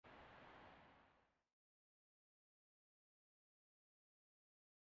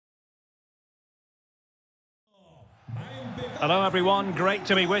Hello everyone, great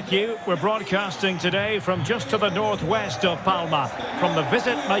to be with you. We're broadcasting today from just to the northwest of Palma, from the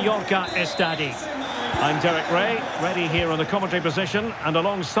Visit Mallorca Estadi. I'm Derek Ray, ready here on the commentary position, and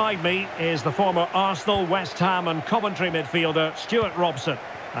alongside me is the former Arsenal, West Ham and Coventry midfielder Stuart Robson.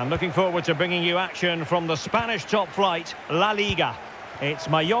 I'm looking forward to bringing you action from the Spanish top flight, La Liga. It's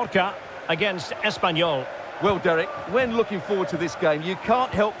Mallorca against Espanyol. Well, Derek, when looking forward to this game, you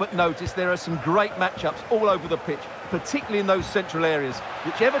can't help but notice there are some great matchups all over the pitch, particularly in those central areas.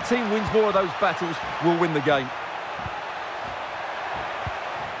 Whichever team wins more of those battles will win the game.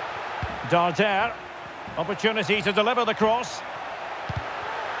 Darder, opportunity to deliver the cross.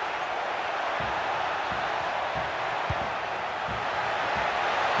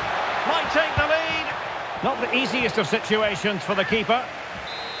 Might take the lead. Not the easiest of situations for the keeper.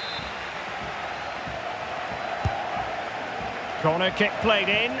 Corner kick played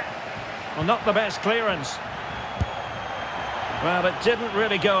in. Well, not the best clearance. Well, it didn't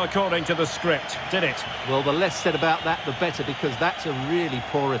really go according to the script, did it? Well, the less said about that, the better, because that's a really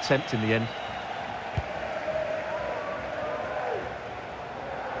poor attempt in the end.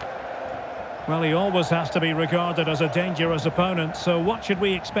 Well, he always has to be regarded as a dangerous opponent, so what should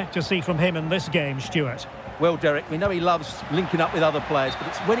we expect to see from him in this game, Stuart? Well, Derek, we know he loves linking up with other players, but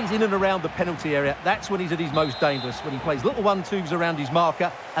it's when he's in and around the penalty area, that's when he's at his most dangerous, when he plays little 1-2s around his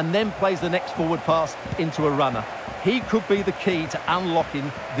marker and then plays the next forward pass into a runner. He could be the key to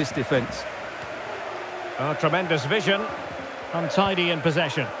unlocking this defence. Oh, tremendous vision. Untidy in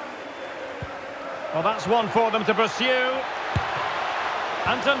possession. Well, that's one for them to pursue.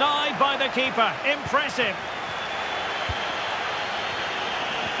 And denied by the keeper. Impressive.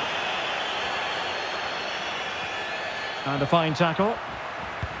 And a fine tackle.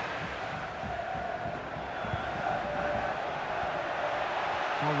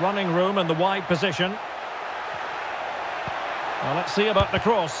 Well, running room in the wide position. Well, let's see about the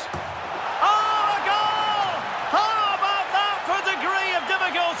cross. Oh, a goal! How about that for degree of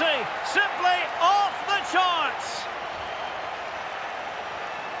difficulty? Simply off the charts.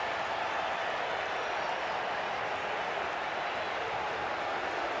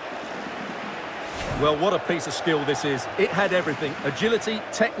 Well, what a piece of skill this is. It had everything: agility,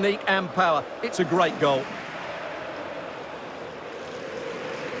 technique and power. It's a great goal.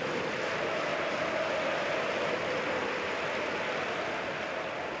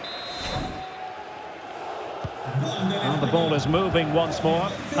 And the ball is moving once more.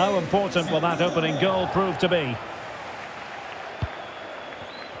 How important will that opening goal prove to be?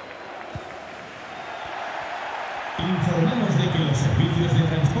 Informamos de que los servicios de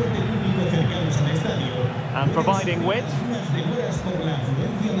transporte público cercanos al estadio and providing width. demoras por la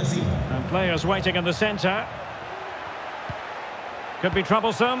afluencia masiva. And players waiting in the centre. Could be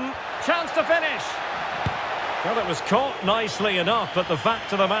troublesome. Chance to finish. Well, it was caught nicely enough, but the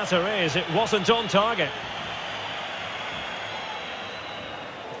fact of the matter is it wasn't on target.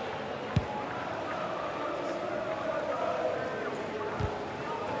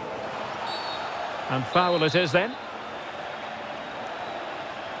 And foul it is then.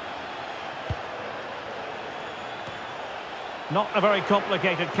 Not a very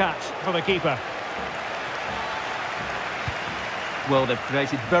complicated catch for the keeper. Well, they've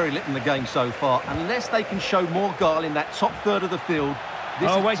created very little in the game so far. Unless they can show more guile in that top third of the field.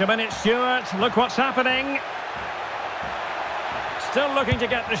 Wait a minute, Stuart. Look what's happening. Still looking to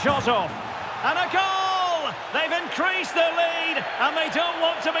get the shot off. And a goal! They've increased their lead, and they don't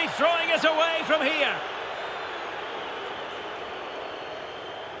want to be throwing it away from here.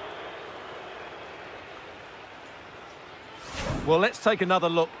 Well, let's take another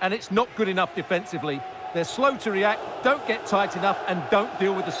look, and it's not good enough defensively. They're slow to react, don't get tight enough, and don't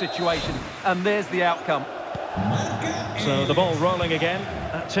deal with the situation. And there's the outcome. So the ball rolling again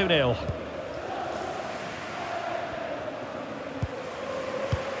at 2-0.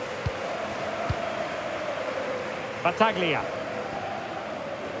 Fifazkilla.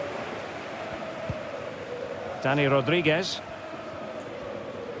 Dani Rodriguez.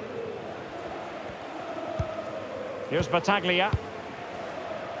 Here's Fifazkilla.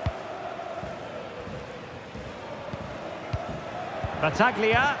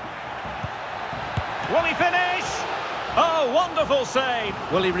 Fifazkilla. Will he finish? Oh, wonderful save.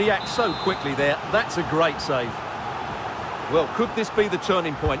 Well, he reacts so quickly there. That's a great save. Well, could this be the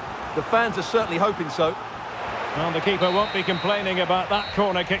turning point? The fans are certainly hoping so. Well, the keeper won't be complaining about that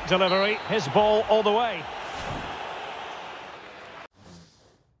corner kick delivery. His ball all the way.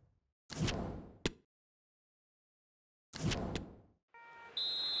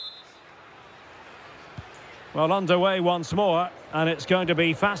 Well, underway once more, and it's going to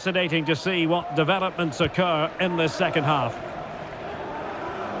be fascinating to see what developments occur in this second half.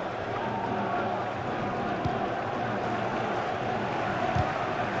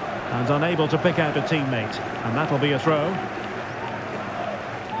 And unable to pick out a teammate. And that'll be a throw.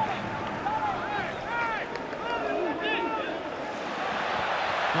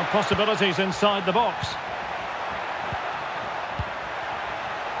 Well, possibilities inside the box.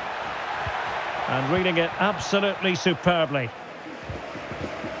 And reading it absolutely superbly.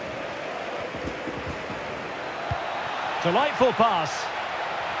 Delightful pass.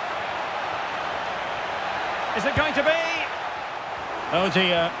 Is it going to be? Oh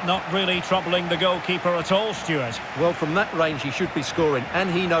dear, not really troubling the goalkeeper at all, Stuart. Well, from that range he should be scoring, and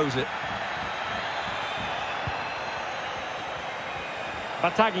he knows it.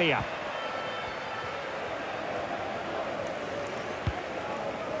 Battaglia.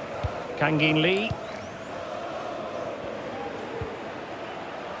 Kangin Lee.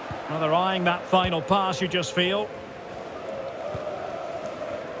 Well, they're eyeing that final pass, you just feel.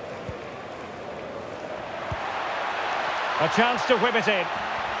 A chance to whip it in.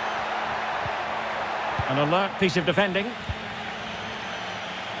 An alert piece of defending.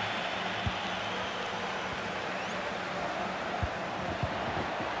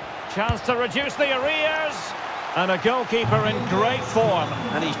 Chance to reduce the arrears. And a goalkeeper in great form.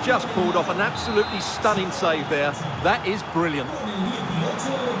 And he's just pulled off an absolutely stunning save there. That is brilliant.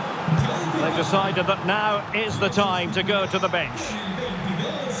 They've decided that now is the time to go to the bench.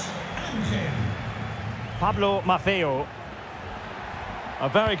 Pablo Maffeo. A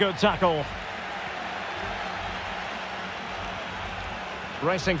very good tackle.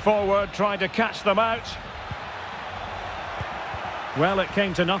 Racing forward, trying to catch them out. Well, it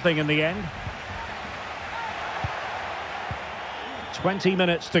came to nothing in the end. 20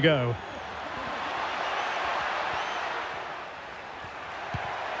 minutes to go.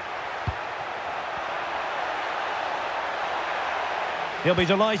 He'll be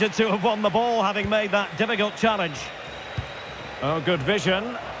delighted to have won the ball, having made that difficult challenge. Oh, good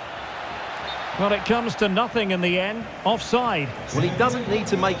vision. Well, it comes to nothing in the end. Offside. Well, he doesn't need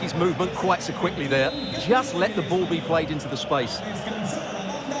to make his movement quite so quickly there. Just let the ball be played into the space.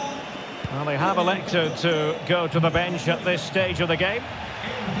 Well, they have elected to go to the bench at this stage of the game.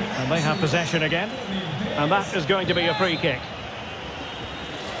 And they have possession again. And that is going to be a free kick.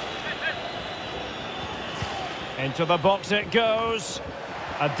 Into the box it goes.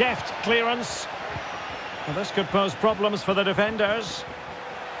 A deft clearance. Well, this could pose problems for the defenders.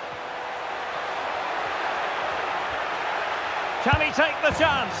 Can he take the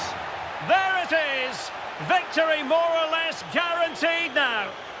chance? There it is! Victory more or less guaranteed now.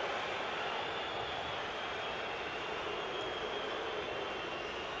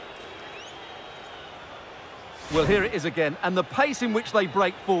 Well, here it is again, and the pace in which they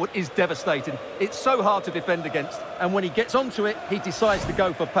break forward is devastating. It's so hard to defend against, and when he gets onto it, he decides to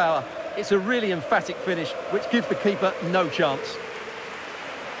go for power. It's a really emphatic finish, which gives the keeper no chance.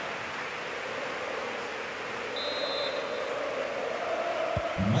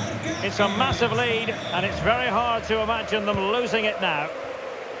 It's a massive lead, and it's very hard to imagine them losing it now.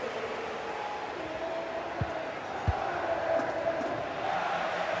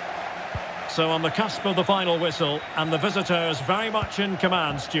 So on the cusp of the final whistle, and the visitors very much in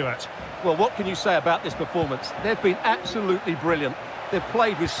command, Stuart. Well, what can you say about this performance? They've been absolutely brilliant. They've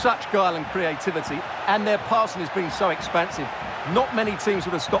played with such guile and creativity, and their passing has been so expansive. Not many teams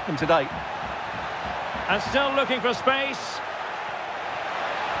would have stopped them today. And still looking for space.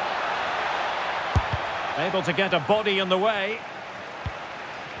 Able to get a body in the way.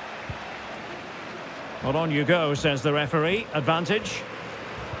 Well, on you go, says the referee. Advantage.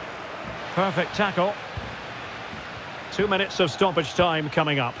 Perfect tackle. 2 minutes of stoppage time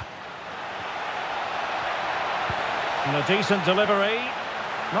coming up. And a decent delivery.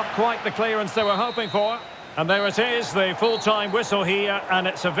 Not quite the clearance they were hoping for. And there it is, the full-time whistle here, and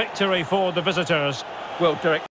it's a victory for the visitors. Well, Derek,